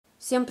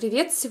Всем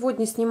привет!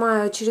 Сегодня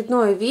снимаю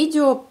очередное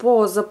видео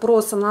по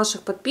запросам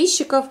наших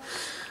подписчиков,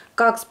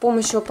 как с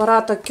помощью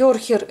аппарата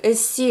KARCHER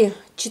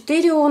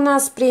SC4 у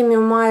нас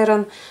премиум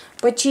айрон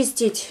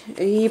почистить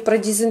и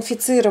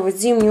продезинфицировать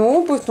зимнюю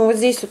обувь. Но вот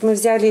здесь вот мы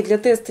взяли для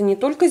теста не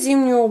только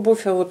зимнюю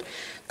обувь, а вот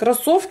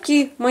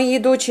кроссовки моей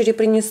дочери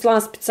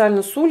принесла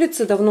специально с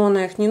улицы. Давно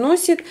она их не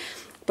носит,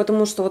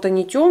 потому что вот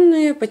они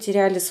темные,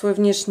 потеряли свой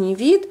внешний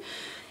вид.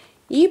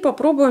 И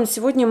попробуем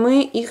сегодня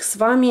мы их с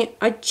вами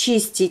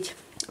очистить.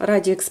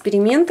 Ради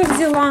эксперимента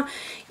взяла.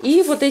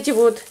 И вот эти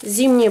вот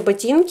зимние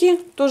ботинки,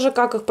 тоже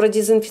как их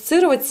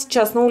продезинфицировать.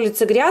 Сейчас на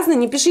улице грязно.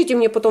 Не пишите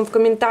мне потом в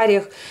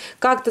комментариях,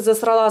 как ты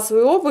засрала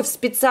свою обувь.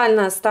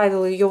 Специально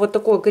оставила ее вот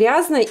такой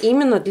грязной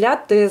именно для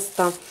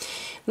теста.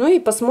 Ну и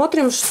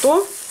посмотрим,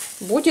 что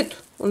будет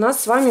у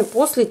нас с вами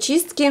после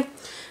чистки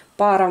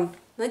паром.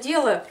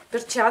 Надела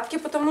перчатки,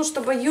 потому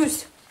что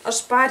боюсь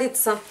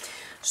ошпариться.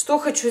 Что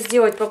хочу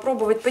сделать?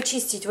 Попробовать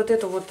почистить вот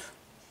эту вот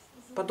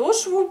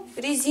подошву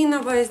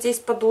резиновая, здесь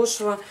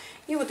подошва,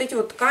 и вот эти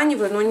вот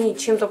тканевые, но они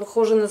чем-то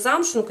похожи на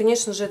замшу, ну,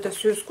 конечно же, это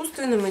все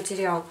искусственный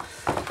материал.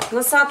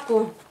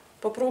 Насадку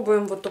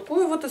попробуем вот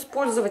такую вот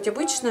использовать,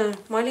 обычная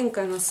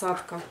маленькая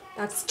насадка.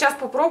 Так, сейчас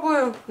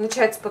попробую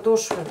начать с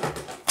подошвы.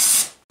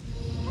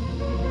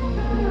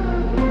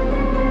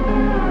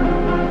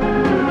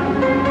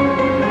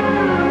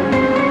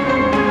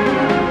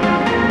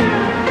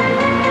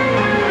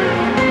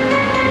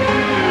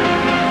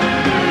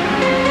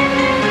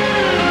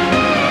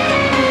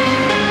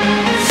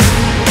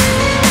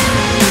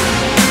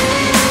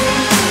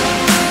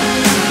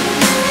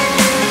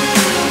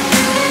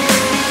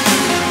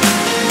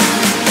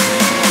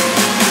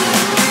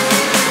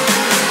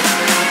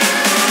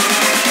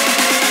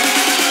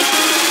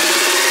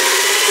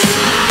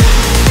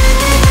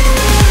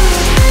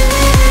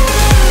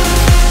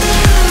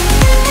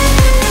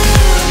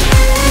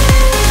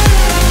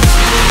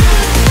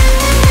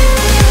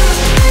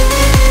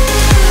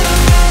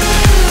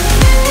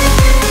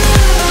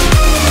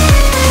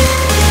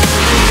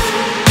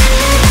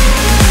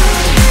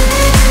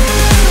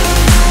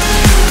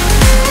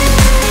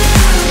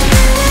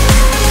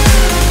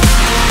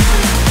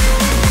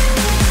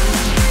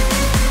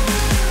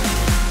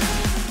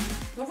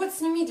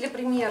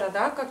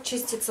 Как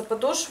чистится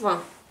подошва.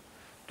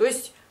 То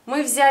есть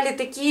мы взяли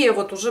такие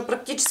вот уже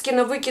практически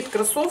на выкид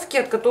кроссовки,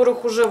 от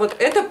которых уже вот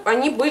это,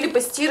 они были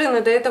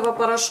постираны до этого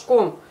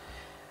порошком.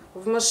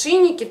 В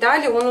машине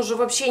кидали, он уже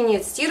вообще не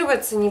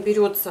отстирывается, не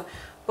берется.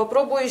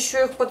 Попробую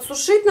еще их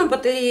подсушить на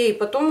батарее,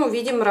 потом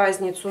увидим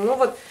разницу. Ну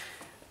вот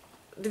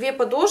две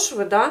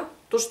подошвы, да,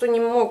 то, что не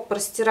мог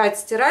простирать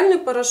стиральный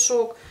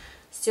порошок,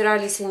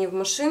 стирались они в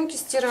машинке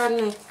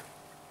стиральной.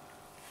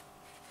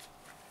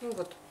 Ну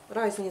вот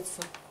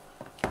разница.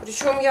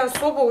 Причем я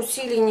особо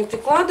усилий не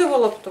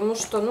прикладывала, потому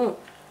что, ну,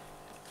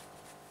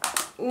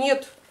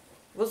 нет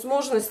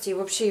возможности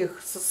вообще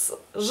их,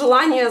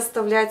 желания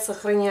оставлять,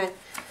 сохранять.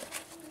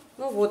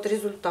 Ну вот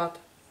результат.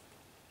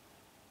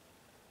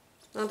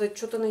 Надо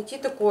что-то найти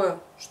такое,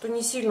 что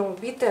не сильно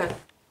убитое.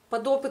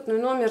 Подопытный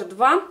номер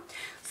 2.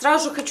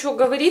 Сразу же хочу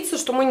оговориться,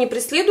 что мы не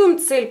преследуем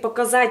цель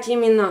показать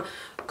именно,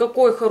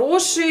 какой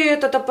хороший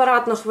этот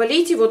аппарат,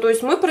 нахвалить его. То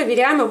есть мы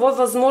проверяем его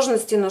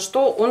возможности, на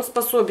что он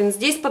способен.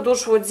 Здесь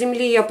подошву от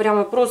земли я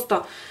прямо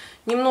просто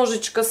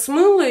немножечко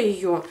смыла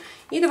ее.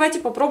 И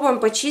давайте попробуем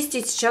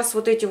почистить сейчас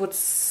вот эти вот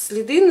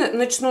следы.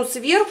 Начну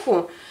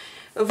сверху.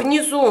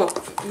 Внизу,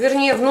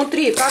 вернее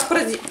внутри, как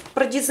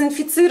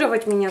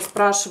продезинфицировать, меня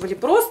спрашивали.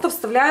 Просто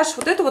вставляешь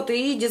вот это вот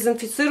и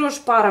дезинфицируешь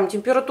паром.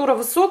 Температура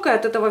высокая,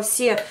 от этого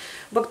все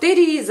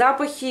бактерии,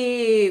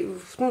 запахи,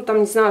 ну там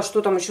не знаю, что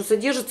там еще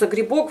содержится,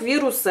 грибок,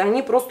 вирусы,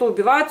 они просто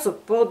убиваются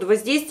под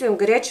воздействием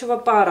горячего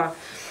пара.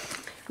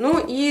 Ну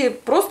и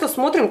просто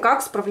смотрим,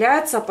 как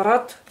справляется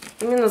аппарат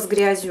именно с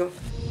грязью.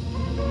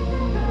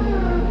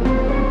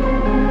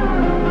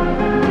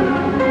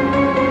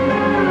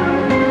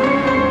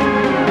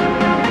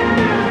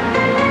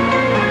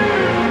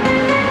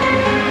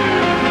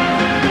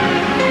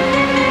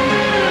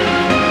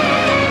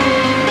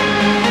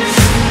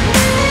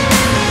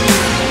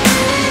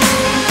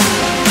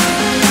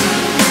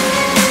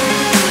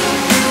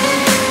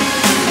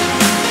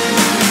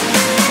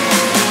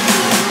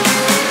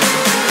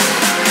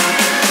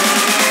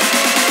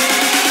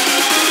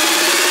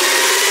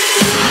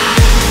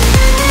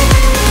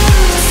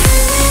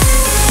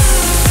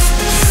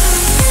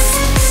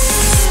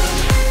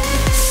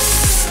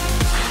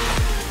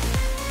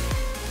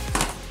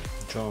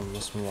 Что,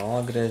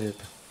 насмывала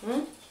грязи-то?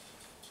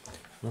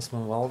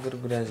 Насмывала, говорю,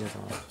 грязи-то.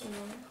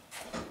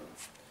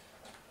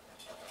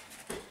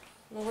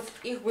 Ну вот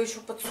их бы еще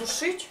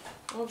подсушить.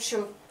 В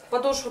общем,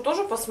 подошву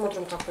тоже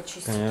посмотрим, как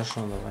почистить.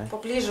 Конечно, давай.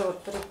 Поближе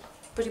вот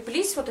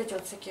приплись вот эти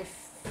вот всякие.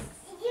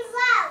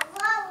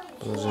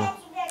 Подожди.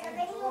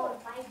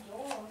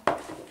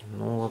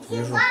 Ну вот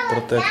вижу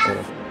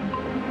протекторы.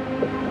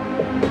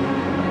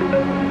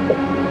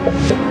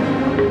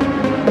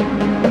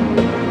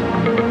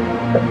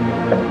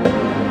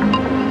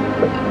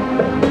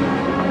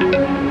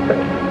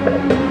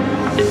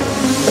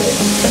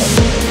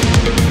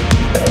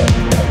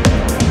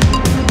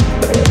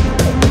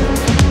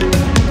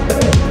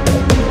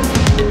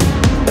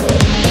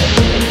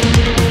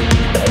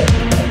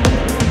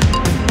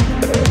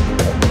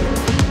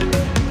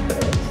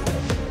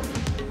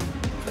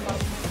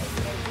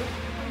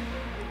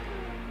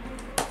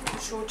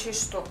 еще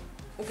учесть, что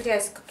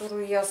грязь,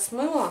 которую я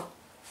смыла,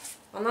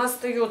 она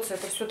остается.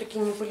 Это все-таки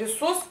не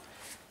пылесос,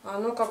 а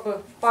оно как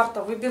бы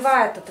пар-то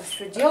выбивает это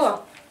все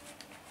дело.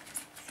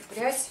 Всю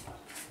грязь.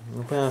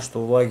 Ну понятно,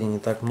 что влаги не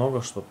так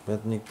много, чтобы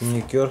это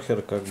не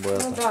керхер, как бы, Ну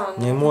это, да,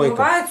 не мойка.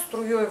 Вымывает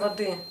струей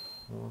воды.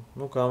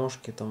 Ну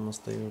камушки там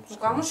остаются. Ну,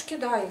 камушки,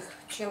 да, их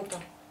чем-то.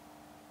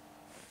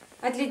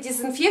 А для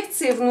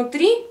дезинфекции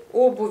внутри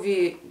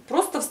обуви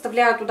просто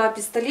вставляю туда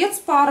пистолет с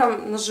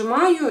паром,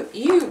 нажимаю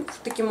и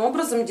таким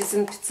образом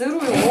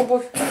дезинфицирую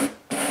обувь.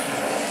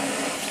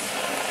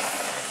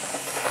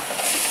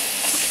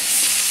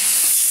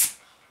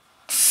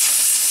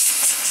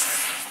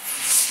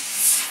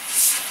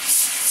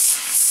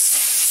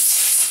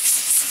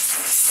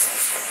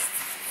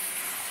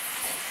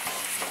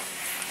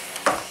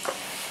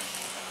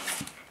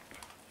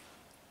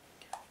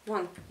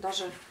 Вон,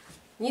 даже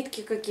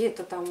нитки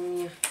какие-то там у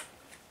меня.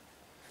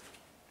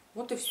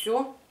 Вот и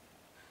все.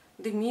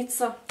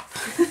 Дымится.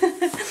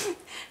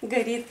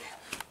 Горит.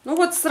 Ну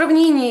вот в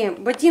сравнении,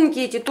 ботинки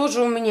эти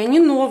тоже у меня не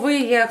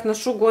новые. Я их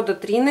ношу года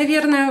 3,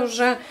 наверное,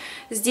 уже.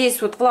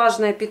 Здесь вот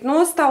влажное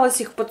пятно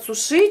осталось, их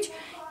подсушить.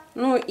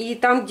 Ну и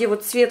там, где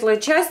вот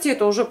светлые части,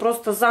 это уже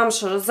просто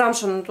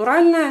замша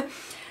натуральная.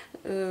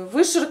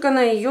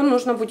 Выширканная. Ее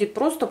нужно будет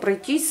просто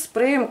пройтись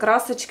спреем,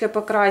 красочкой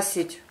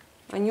покрасить.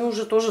 Они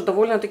уже тоже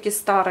довольно-таки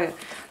старые.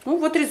 Ну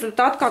вот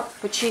результат, как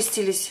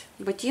почистились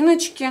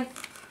ботиночки.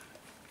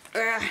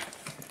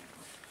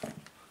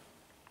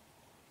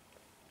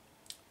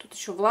 Тут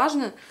еще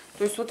влажно.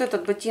 То есть вот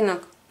этот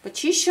ботинок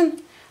почищен,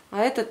 а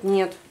этот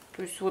нет.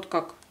 То есть вот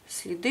как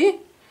следы.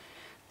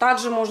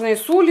 Также можно и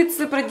с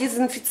улицы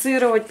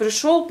продезинфицировать.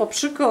 Пришел,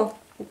 попшикал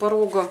у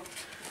порога.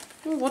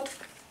 Ну вот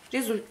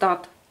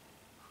результат.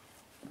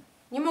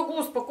 Не могу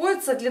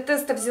успокоиться. Для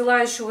теста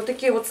взяла еще вот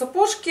такие вот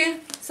сапожки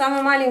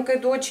самой маленькой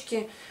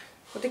дочки.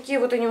 Вот такие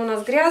вот они у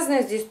нас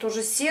грязные. Здесь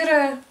тоже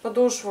серая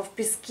подошва в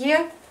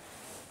песке.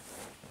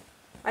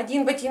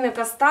 Один ботинок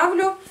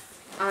оставлю,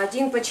 а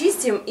один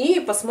почистим и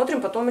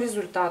посмотрим потом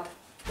результат.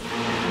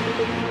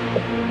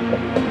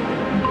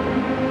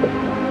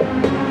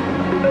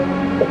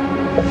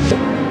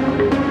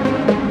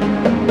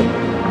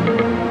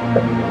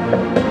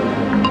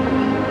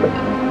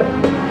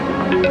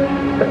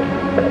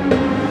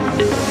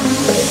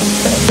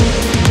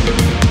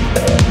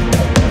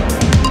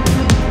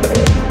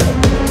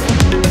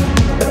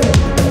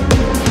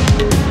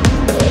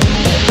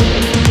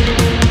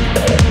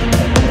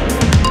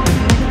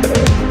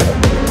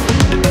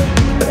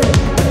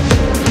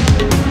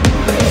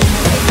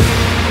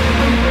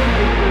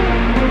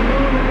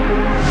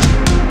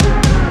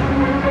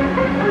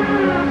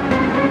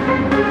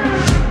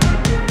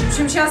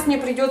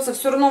 Придется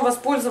все равно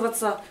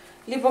воспользоваться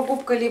либо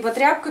губкой, либо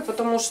тряпкой,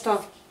 потому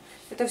что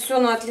это все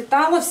оно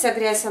отлетало, вся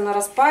грязь она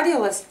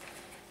распарилась.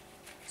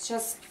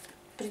 Сейчас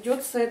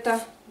придется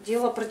это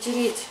дело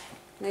протереть,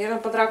 наверное,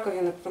 под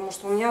раковиной, потому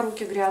что у меня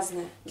руки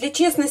грязные. Для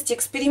честности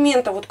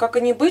эксперимента, вот как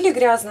они были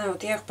грязные,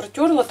 вот я их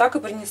протерла, так и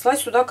принесла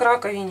сюда к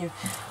раковине,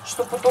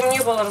 чтобы потом не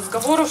было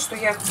разговоров, что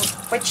я их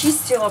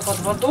почистила под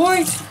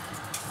водой,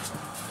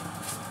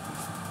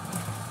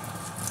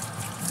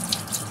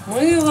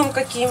 мылом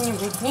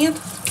каким-нибудь. Нет.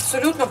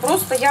 Абсолютно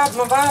просто я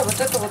обмываю вот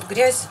эту вот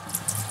грязь,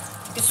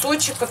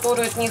 песочек,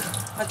 который от них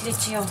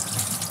отлетел.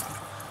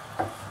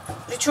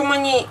 Причем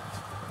они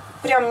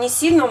прям не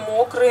сильно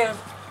мокрые.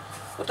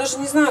 Вот даже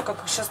не знаю,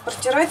 как их сейчас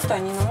протирать-то,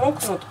 они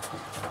намокнут.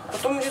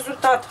 Потом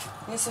результат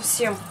не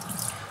совсем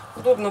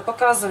удобно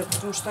показывать,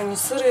 потому что они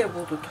сырые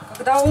будут.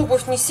 Когда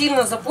обувь не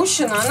сильно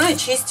запущена, она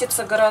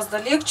чистится гораздо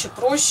легче,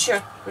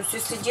 проще. То есть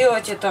если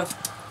делать это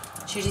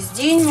через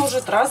день,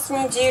 может, раз в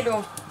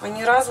неделю, а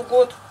не раз в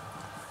год.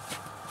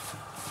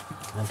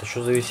 Это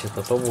еще зависит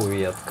от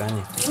обуви и от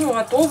ткани. Ну,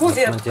 от обуви,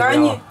 от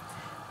ткани.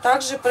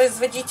 Также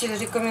производитель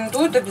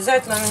рекомендует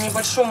обязательно на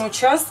небольшом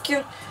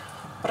участке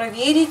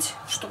проверить,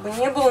 чтобы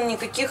не было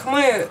никаких.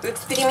 Мы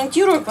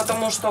экспериментируем,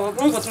 потому что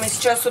ну, вот мы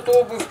сейчас эту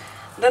обувь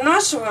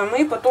донашиваем,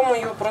 и потом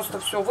ее просто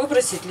все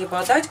выбросить, либо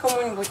отдать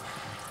кому-нибудь.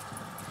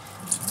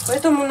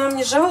 Поэтому нам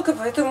не жалко,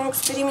 поэтому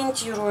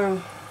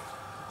экспериментируем.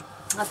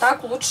 А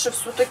так лучше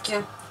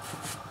все-таки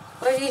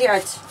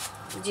проверять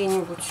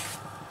где-нибудь.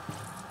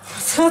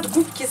 От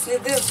губки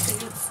следы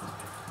остаются.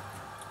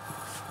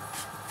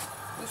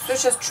 Ну, все,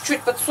 сейчас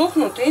чуть-чуть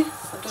подсохнут и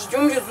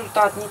подождем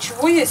результат.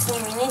 Ничего я с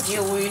ними не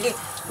делаю. Или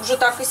уже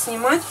так и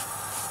снимать.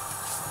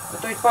 А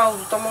то ведь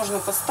паузу-то можно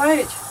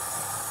поставить.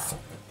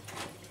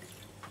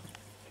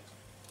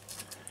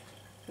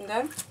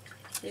 Да?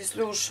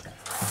 Если уж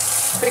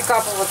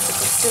прикапываться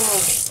ко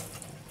всему.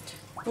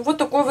 Ну, вот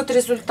такой вот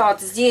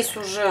результат. Здесь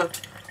уже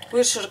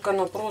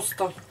выширкано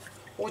просто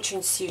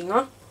очень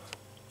сильно.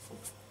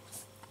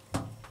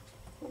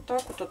 Вот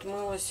так вот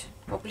отмылась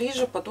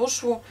поближе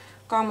подошву.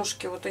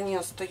 Камушки вот они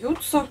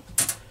остаются.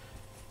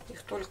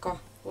 Их только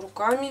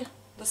руками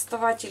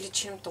доставать или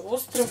чем-то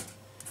острым.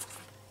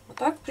 А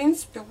так, в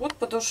принципе, вот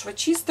подошва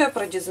чистая,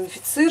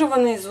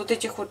 продезинфицированная. Из вот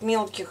этих вот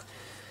мелких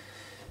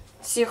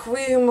всех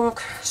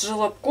выемок,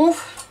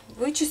 желобков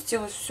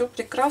вычистилось. Все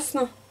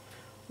прекрасно.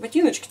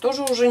 Ботиночки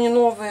тоже уже не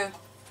новые.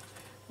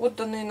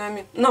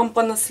 отданные нам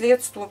по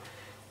наследству.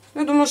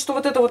 Я думаю, что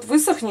вот это вот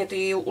высохнет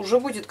и уже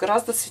будет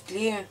гораздо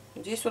светлее.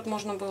 Здесь вот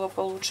можно было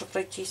получше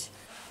пройтись.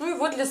 Ну и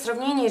вот для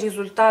сравнения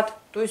результат.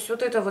 То есть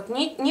вот это вот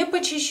не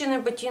почищенный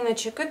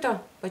ботиночек,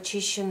 это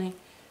почищенный.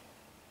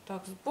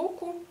 Так,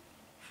 сбоку,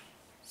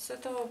 с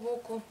этого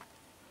боку,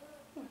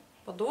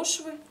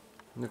 подошвы.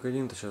 Так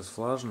один-то сейчас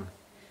влажный.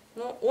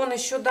 Ну, он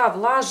еще, да,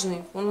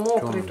 влажный, он мокрый.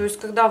 Темный. То есть,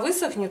 когда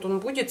высохнет, он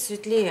будет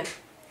светлее.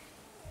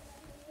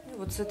 И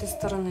вот с этой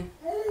стороны.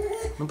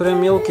 Ну,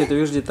 прям мелкие, ты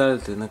видишь детали,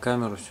 ты на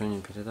камеру все не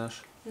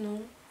передашь.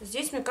 Ну,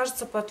 здесь, мне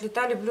кажется,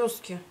 поотлетали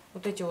блестки.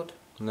 Вот эти вот.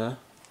 Да?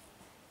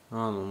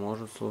 А, ну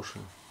может,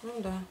 слушай. Ну,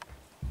 да.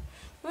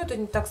 Ну, это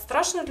не так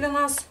страшно для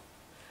нас.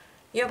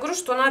 Я говорю,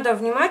 что надо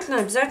внимательно,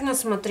 обязательно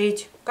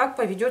смотреть, как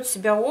поведет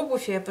себя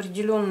обувь и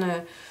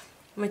определенные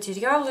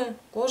материалы,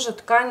 кожа,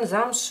 ткань,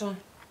 замша.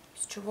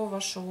 С чего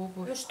ваша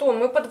обувь? Ну что,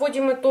 мы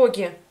подводим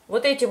итоги.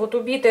 Вот эти вот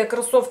убитые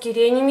кроссовки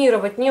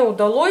реанимировать не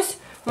удалось.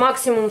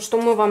 Максимум, что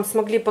мы вам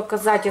смогли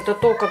показать, это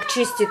то, как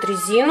чистить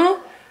резину.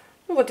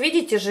 Ну, вот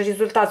видите же,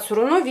 результат все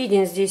равно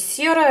виден. Здесь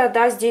серая,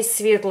 да, здесь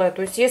светлая.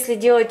 То есть, если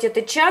делать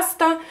это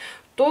часто,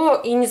 то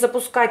и не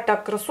запускать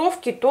так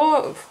кроссовки,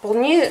 то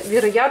вполне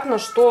вероятно,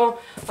 что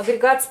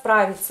агрегат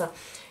справится.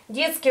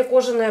 Детские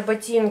кожаные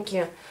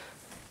ботинки.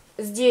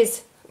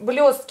 Здесь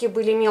блестки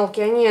были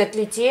мелкие, они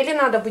отлетели.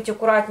 Надо быть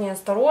аккуратнее,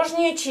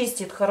 осторожнее.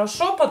 Чистит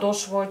хорошо,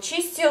 подошву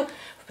очистил.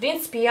 В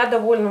принципе, я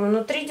довольна.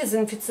 Внутри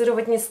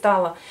дезинфицировать не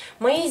стала.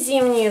 Мои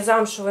зимние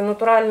замшевые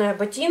натуральные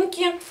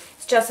ботинки.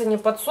 Сейчас они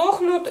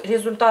подсохнут.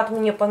 Результат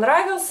мне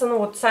понравился. Ну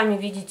вот, сами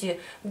видите,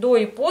 до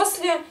и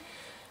после.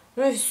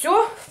 Ну и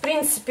все. В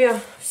принципе,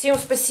 всем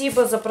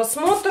спасибо за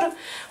просмотр.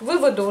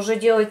 Выводы уже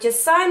делайте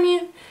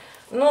сами.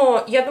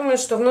 Но я думаю,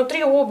 что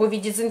внутри обуви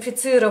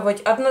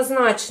дезинфицировать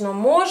однозначно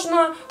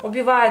можно.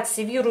 Убивает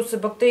все вирусы,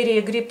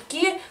 бактерии,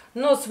 грибки.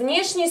 Но с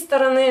внешней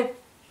стороны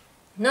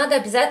надо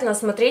обязательно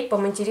смотреть по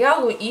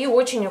материалу и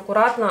очень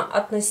аккуратно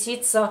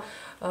относиться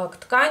к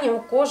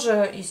тканям,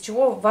 коже, из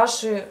чего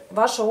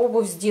ваша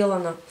обувь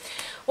сделана.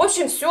 В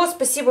общем, все.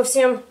 Спасибо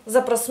всем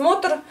за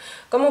просмотр.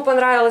 Кому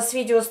понравилось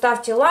видео,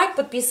 ставьте лайк,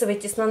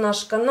 подписывайтесь на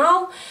наш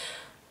канал.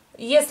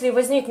 Если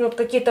возникнут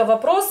какие-то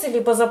вопросы,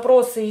 либо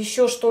запросы,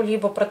 еще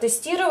что-либо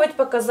протестировать,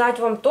 показать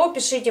вам, то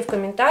пишите в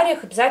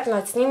комментариях. Обязательно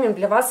отснимем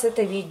для вас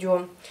это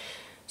видео.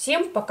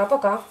 Всем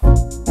пока-пока.